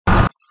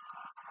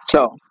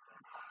So,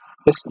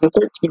 this is the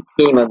 13th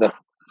game of the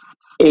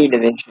A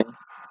Division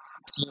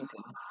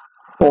season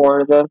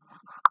for the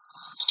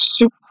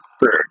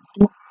Super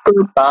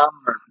Duper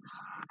Bombers.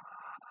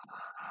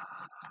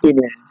 It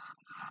is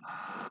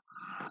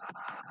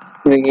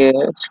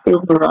the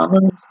Super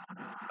Bombers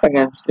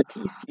against the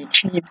Tasty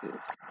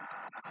Cheeses.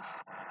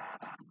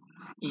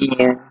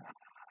 And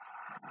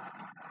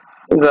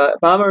the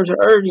Bombers are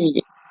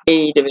already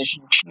A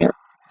Division champs.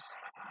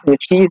 The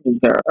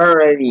Cheeses are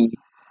already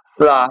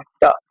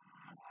locked up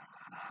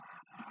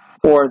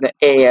for the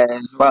A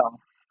as well.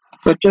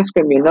 So it's just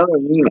going to be another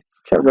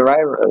rematch of the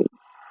rivalry.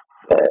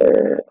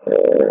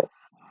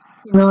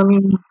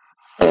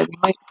 They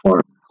might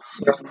form,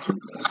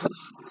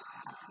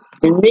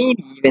 and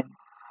maybe even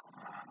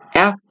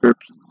after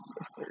P,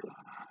 if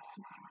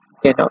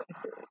they're,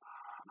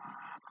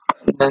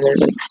 another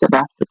step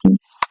after P.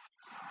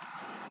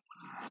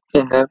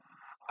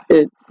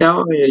 And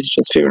now it is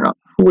just figuring out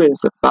who is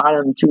the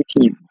bottom two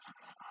teams.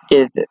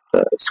 Is it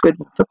the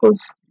Squids and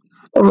Pickles?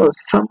 Or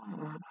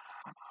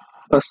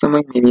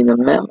someone maybe the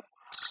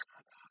Mammoths.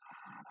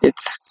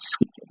 It's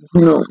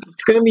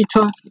going to be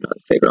tough, to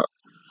figure out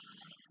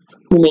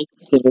who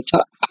makes it to the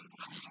top,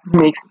 who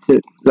makes it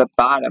to the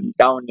bottom,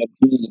 down to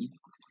B.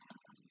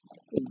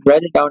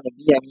 Read it down to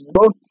B.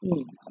 Both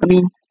teams.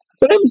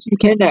 Sometimes you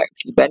can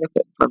actually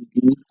benefit from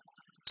B.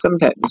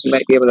 Sometimes you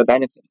might be able to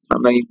benefit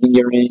from a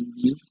B or a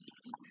B.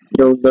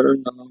 You'll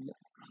learn a little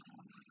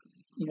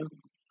bit,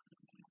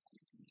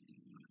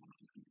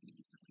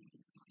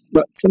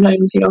 But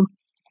sometimes,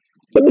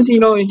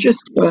 it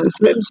just,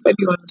 sometimes it might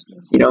be one of those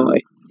things,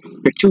 like,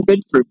 you're too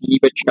good for B,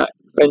 but you're not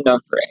good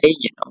enough for A,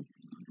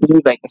 You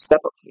need, like, a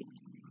step up here.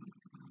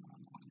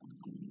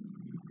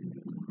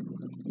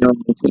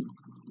 Between.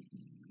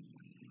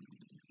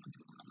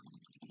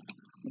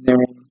 And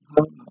there is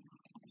one.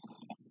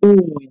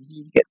 Ooh, and he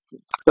gets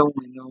it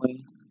stolen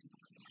away.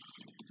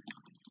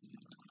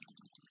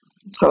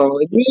 So,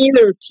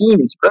 neither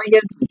team is really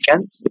getting some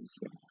chances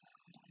here.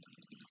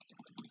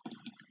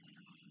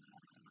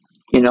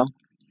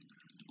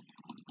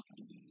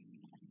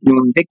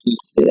 Vicky,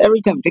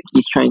 every time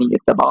Vicky's trying to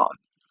get the ball,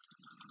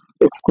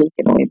 it's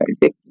taken away by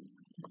Vicky.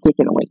 It's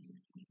taken away.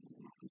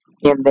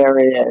 And there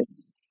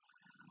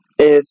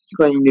is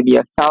going to be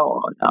a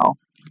foul now.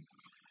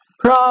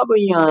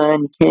 Probably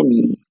on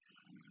Kenny.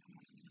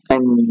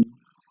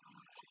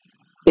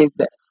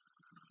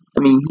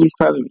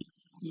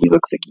 He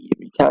looks like he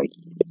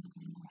retaliated.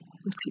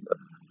 Let's see.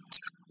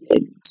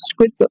 It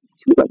squids up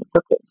 2 by the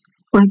Pickles.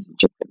 Runs and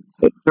chickens.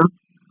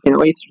 And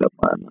wastes up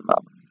on the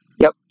Bombers.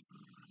 Yep.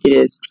 It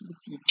is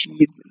TC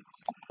Cheeses.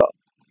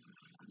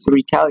 So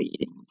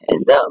retaliating.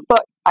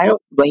 But I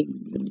don't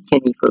blame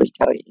Kenny for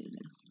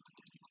retaliating.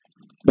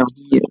 No,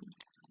 he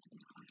is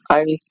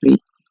obviously,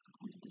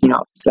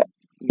 upset.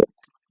 He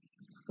is.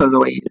 So the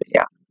way,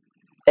 yeah.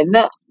 And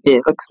that,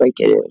 it looks like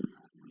it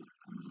is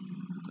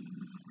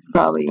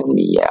probably going to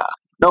be,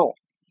 no.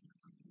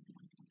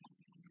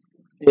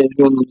 It is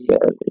going to be,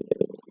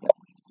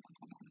 yes.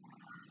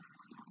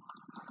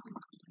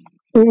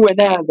 Ooh, and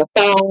that is a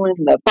foul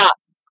in the box.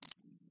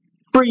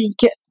 Free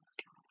kick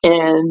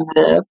and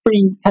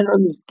free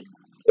penalty kick.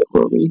 It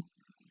will be.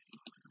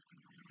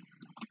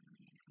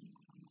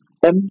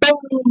 And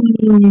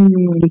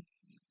boom!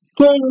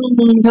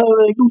 Kenny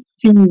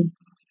Haraguchi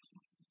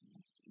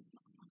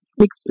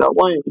makes a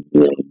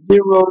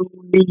 1-0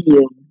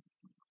 lead.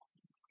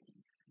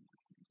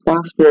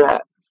 After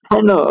that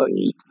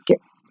penalty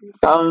kick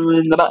down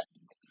in the box.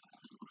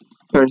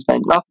 There's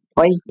been rough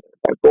play here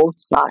by both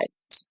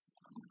sides.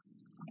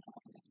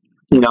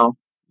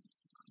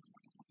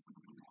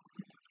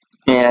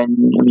 And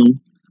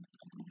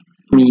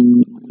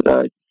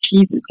the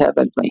Cheeses have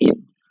been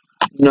playing,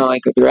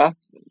 like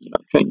aggressive,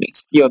 trying to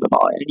steal the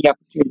ball at any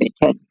opportunity they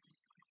can.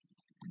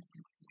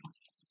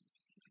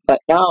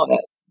 But now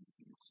that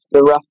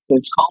the ref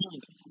is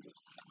calling it,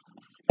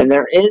 and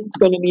there is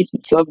going to be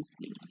some subs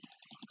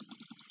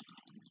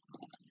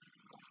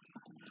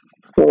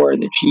for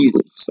the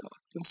Cheeses, so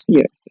we'll see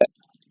if that.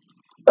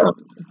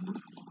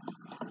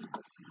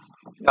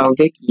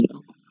 Vicky,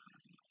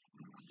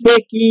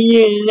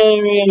 Vicky, and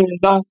there is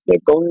off the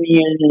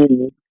goalie,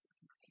 and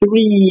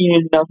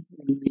 3-0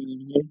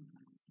 lead.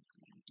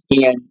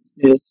 And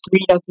it is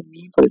 3-0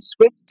 lead for the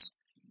Squids,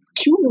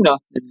 2-0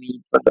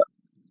 lead for the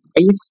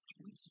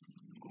Aces,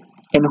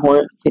 and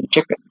Hornets and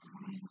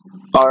Chickens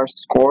are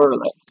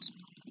scoreless.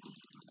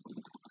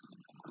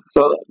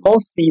 So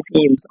most of these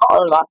games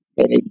are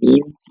lopsided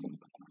games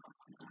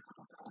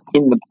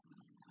in the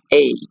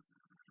A.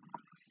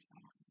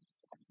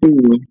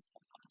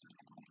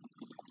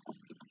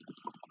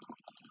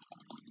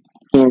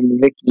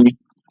 And Vicky,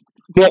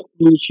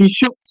 she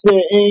shoots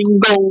it and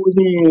goes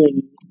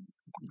in.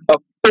 A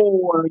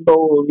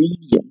 4-goal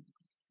lead.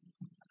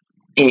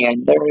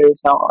 And there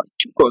is now a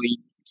 2-goal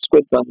lead.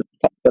 Squids on the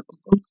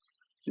Pickles,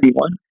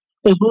 3-1.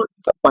 And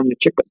Hornets up on the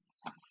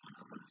Chickens.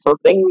 So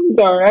things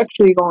are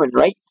actually going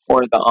right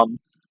for the,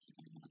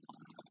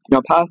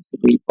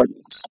 possibly for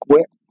the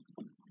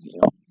Squids,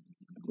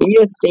 We need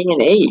to stay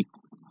in A.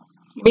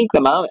 You make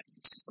the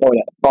Mammoths go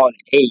to fall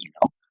to A,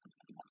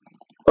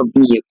 or B.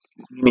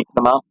 Excuse me, make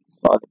the mountains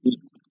fall to B.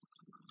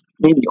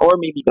 Maybe, or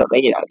maybe the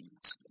late at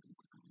least.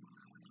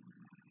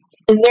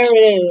 And there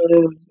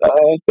it is.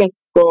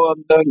 Fifth goal of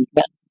the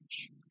bench.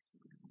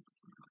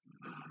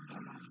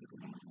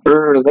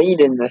 Late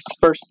in this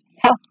first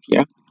half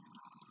here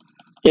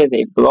is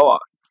a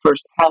blowout.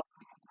 First half.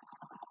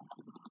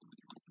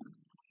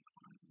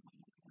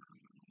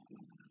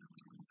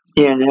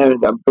 And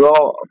there's a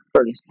blowout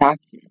first half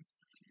here.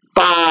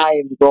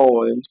 5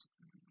 goals.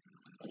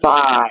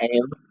 5.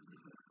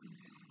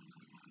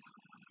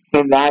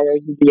 And that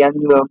is the end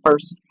of the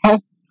first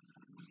half.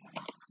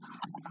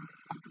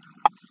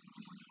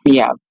 We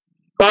have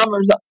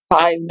Bombers up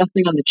 5-0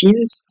 on the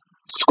Cheetahs.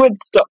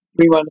 Squids up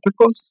 3-1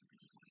 Pickles.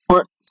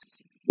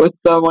 Hornets with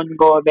the 1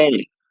 goal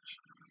advantage.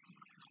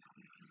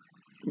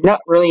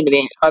 Not really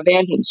an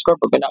advantage in score,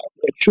 but not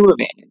a true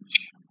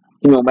advantage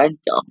in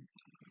momentum.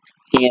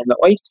 And the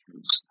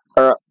Oysters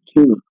are up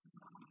 2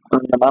 on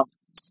the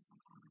Mountains.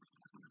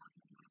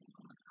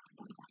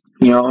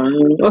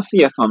 We'll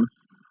see if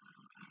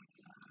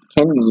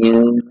Kenny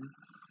and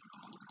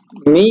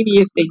maybe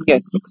if they can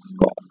get 6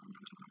 goals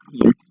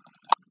here.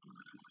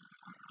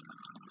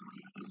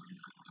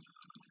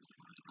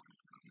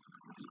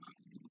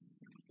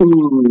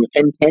 Ooh,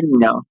 and Kenny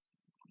now.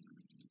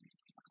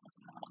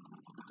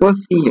 We'll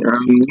see here.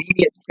 Maybe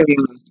it's going to be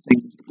one of those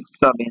things where you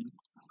sub in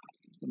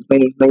some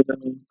players later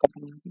in the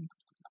second half.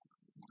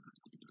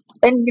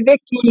 And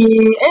Vicky!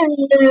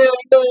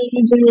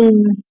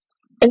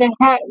 And a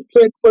hat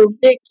trick for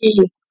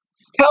Vicky!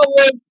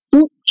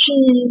 Kawaguchi!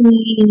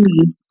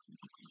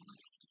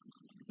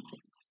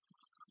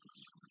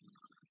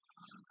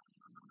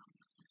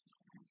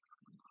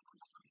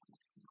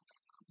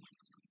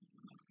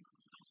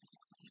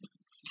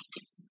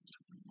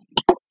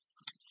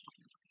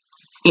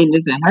 And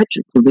there's a hat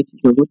trick for Vicky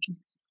Kawaguchi.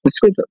 The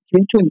Squids up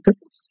 3-2 in the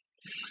Pickles.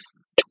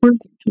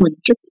 Twins up 2 in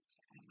the Chickens.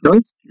 The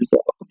Oysters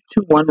up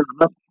 2-1 in the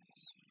Mountains.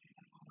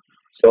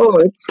 So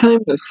it's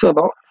time to sub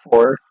out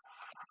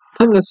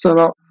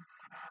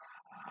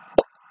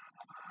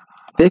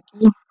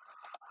Vicky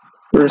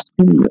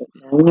Garcia.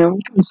 And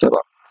we can sub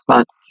out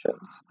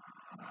Sanchez.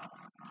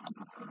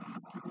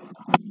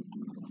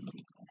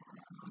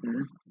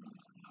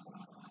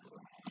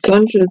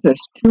 Sanchez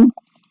has 2.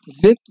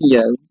 Vicky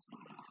has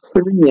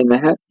 3 in the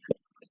hat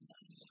trick.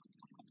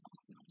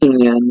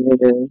 And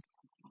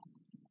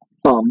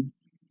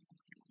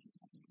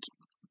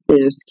it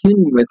is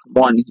Kenny with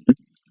 1 here.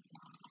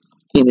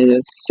 And it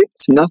is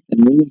 6-0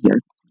 lead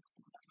here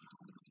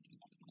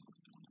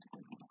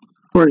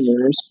for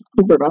your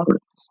Super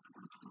Bombers.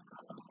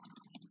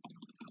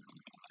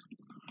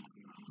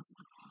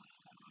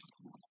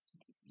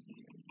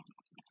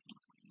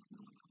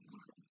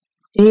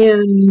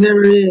 And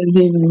there is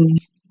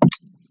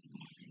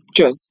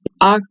just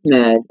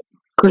Ahmed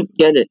couldn't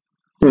get it.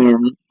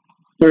 And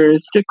there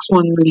is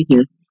 6-1 lead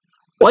here.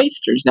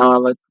 Oysters now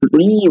have a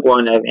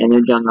 3-1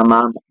 advantage on the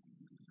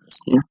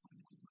Mammoths here.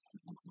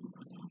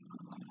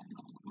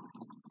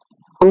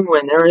 Oh,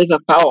 and there is a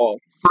foul.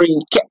 Free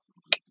kick.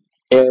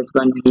 It's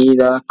going to be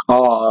the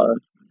call.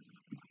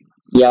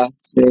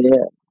 Yes, it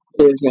is.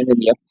 It is going to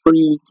be a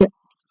free kick.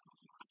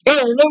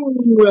 And a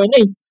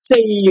nice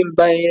save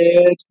by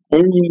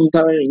Kenny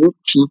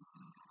Kawaguchi.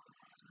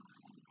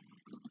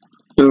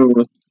 Ooh,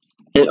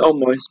 it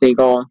almost a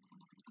goal.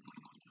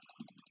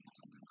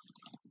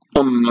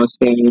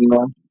 Almost a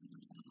goal.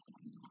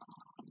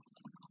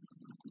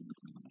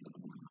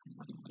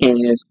 And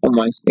it is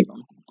almost a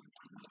goal.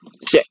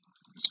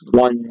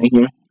 6-1 right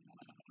here.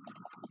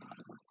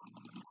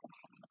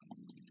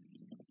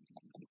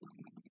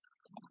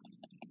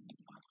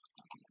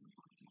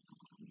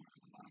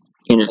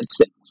 And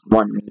it's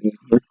 6-1 right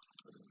here.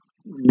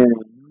 Man,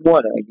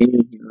 what a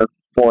game here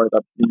for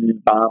the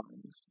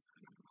Bombers.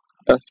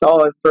 A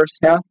solid first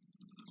half.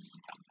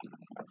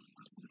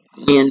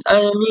 And a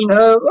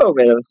little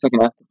bit of the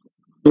second half.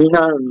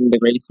 Not the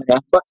greatest second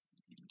half, but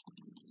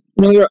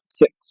you're up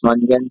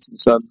 6-1, getting some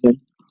subs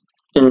in.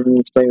 And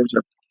these players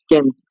are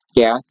getting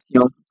gassed,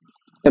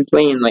 and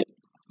playing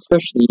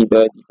especially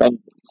the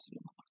defenders.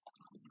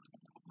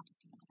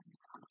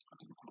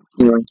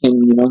 And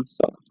Kenny,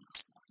 so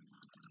it's,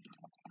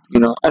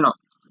 I don't,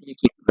 you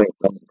can't play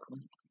them.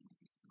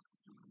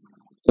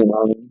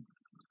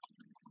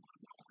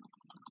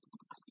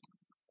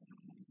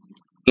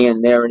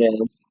 And there it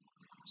is.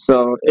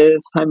 So it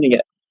is time to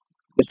get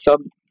the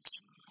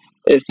subs.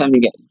 It is time to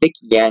get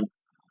Vicky and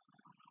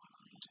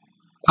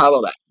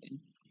Pablo back in.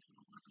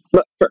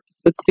 But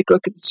first, let's take a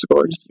look at the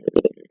scores here.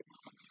 The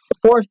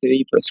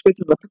 4-3 for Squids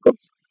and the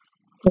Pickles.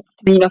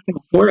 3-0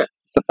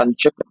 Hornets up on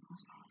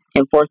Chickens.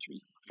 And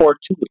 4-2,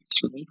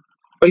 excuse me,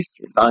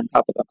 Oysters on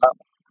top of the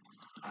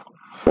Bombers.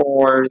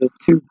 For the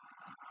 2.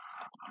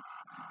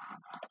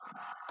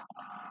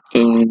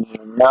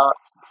 And not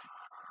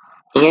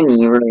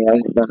Annie really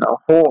hasn't done a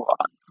whole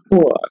lot.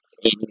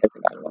 Annie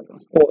hasn't done a whole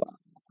lot.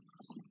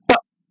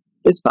 But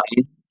it's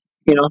fine,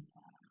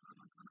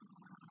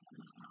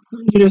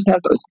 You just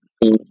have those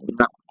things and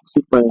not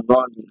super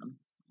involved in them.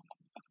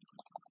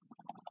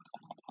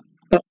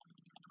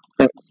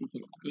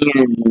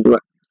 and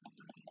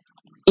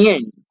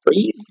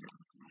freeze,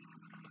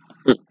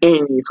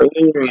 and freeze,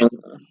 and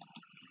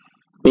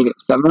make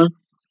it summer.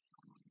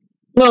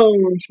 No,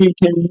 she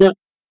cannot.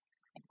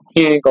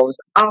 And it goes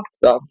off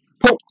the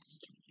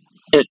post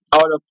and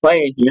out of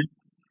play here.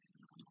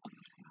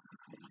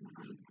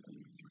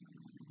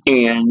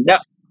 And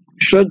that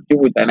should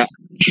do the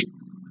match.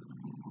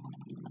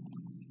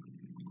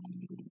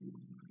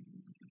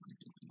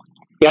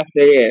 Yes,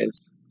 it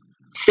is.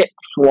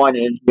 6-1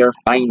 is your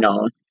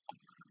final.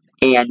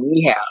 And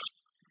we have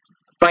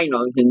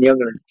finals in the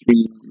other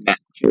 3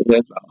 matches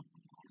as well.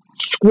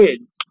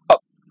 Squids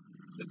up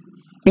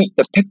beat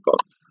the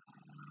Pickles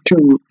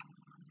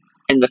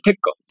and the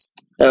Pickles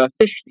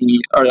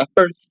officially are the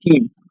first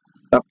team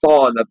to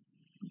fall the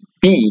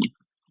B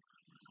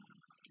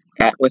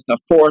with a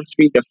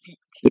 4-3 defeat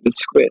to the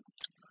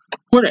Squids.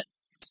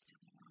 Hornets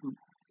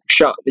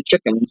shot the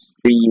Chickens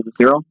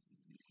 3-0.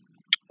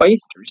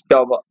 Oysters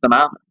double up the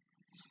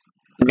Mammoths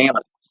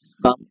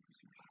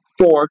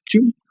 4-2.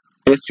 And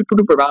the Super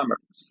Duper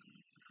Bombers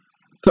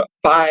put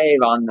 5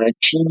 on the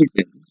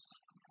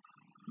Cheeses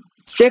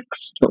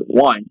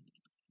 6-1.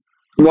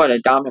 What a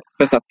dominant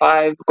with a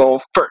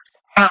 5-goal first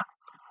half.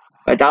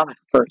 A dominant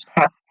first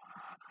half.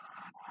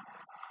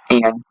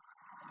 And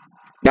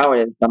now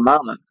it is the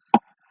Mammoths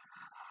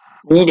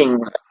needing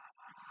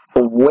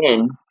a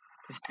win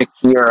to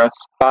secure a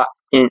spot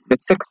in the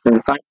 6th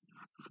and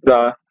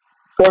the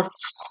 4th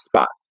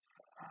spot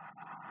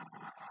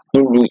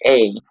in the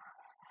A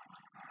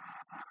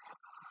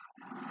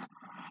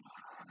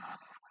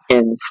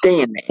and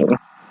stay in the A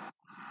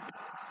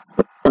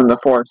on the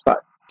 4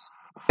 spots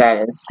that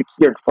is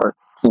secured for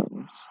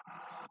teams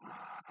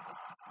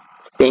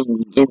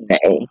staying in the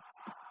A.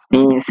 They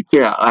need to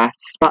secure that last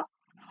spot.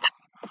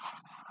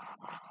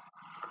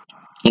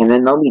 And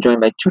then they'll be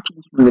joined by 2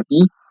 teams from the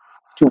B,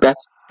 2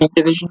 best B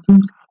division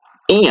teams,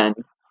 and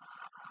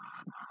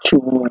 2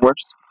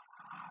 worst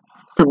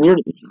Premier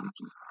Division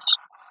teams.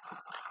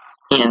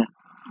 And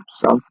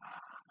so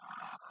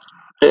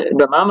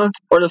the Mamas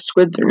or the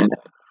Squids are going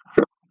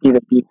to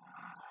either be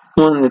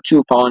one of the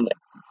 2 falling to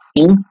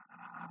B,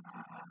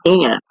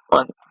 and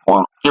one of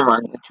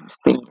the 2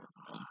 staying.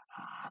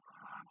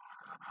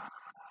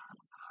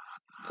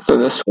 So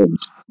the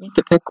Squids beat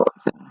the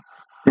Pickles, and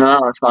the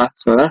Mamas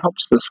lost, so that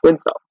helps the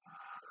Squids out.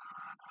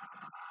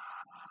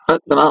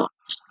 But the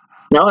Mamas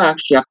now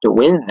actually have to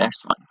win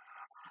this one.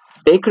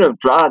 They could have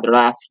drawn their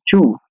last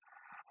 2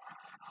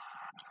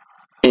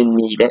 and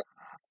made it,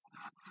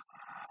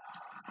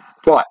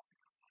 but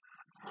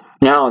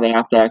now they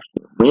have to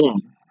actually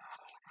win.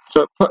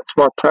 So it puts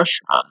more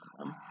pressure on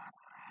them.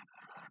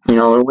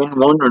 To win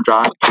 1 or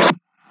draw 2.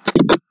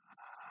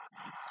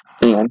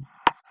 And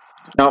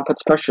now it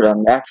puts pressure on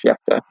them to actually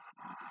have to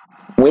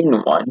win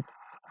 1.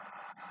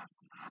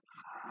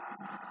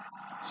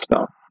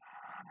 So,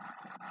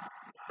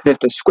 because if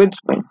the Squids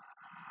win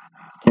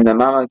and the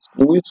Mamas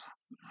lose,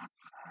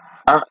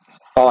 Mamas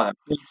fall in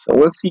B. So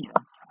we'll see.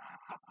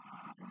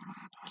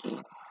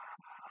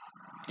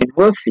 And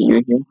we'll see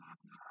you here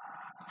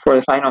for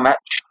the final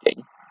match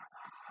day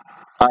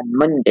on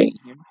Monday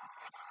here,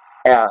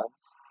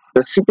 as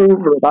the Super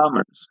Duper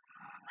Bombers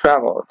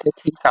travel to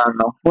take on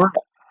the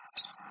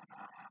Hornets.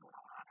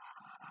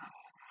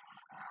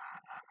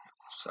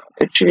 So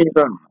it should be a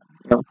good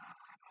one.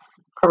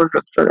 Coverage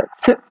will start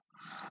at 6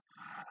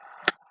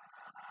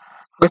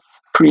 with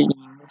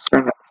pregame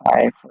starting at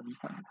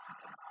 5:45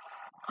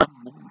 on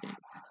Monday.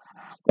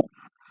 So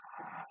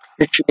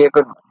it should be a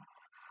good one.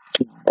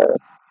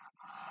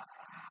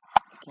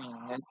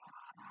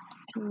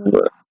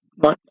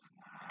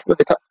 Two of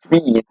the top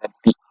 3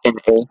 in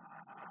A.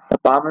 The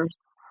Bombers,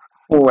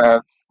 who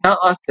have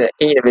not lost the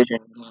A Division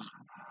game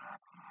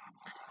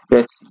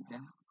this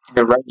season, in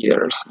the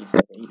regular season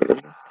of the A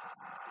Division.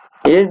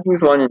 They did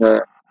lose one in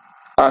the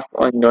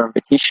Oscar Indoor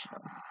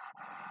Invitational.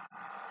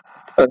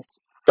 A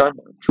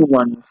stunner,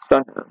 2-1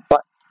 stunner,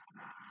 but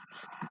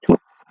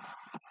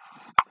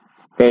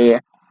they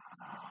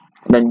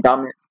then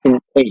dominant in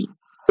A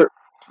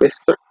with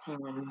 13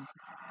 wins,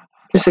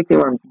 just like they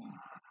were in B,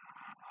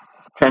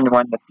 trying to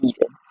win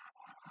defeated.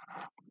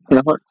 And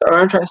the Hornets are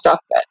going to try to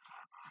stop that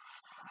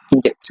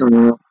and get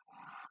some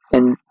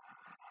and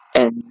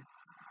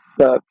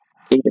the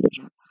A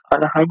Division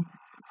on a high.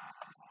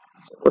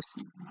 So we'll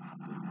see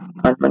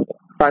on Monday,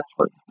 5:45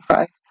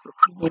 for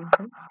pregame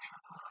coverage,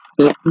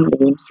 and the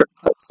game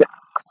starts at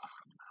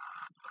 6.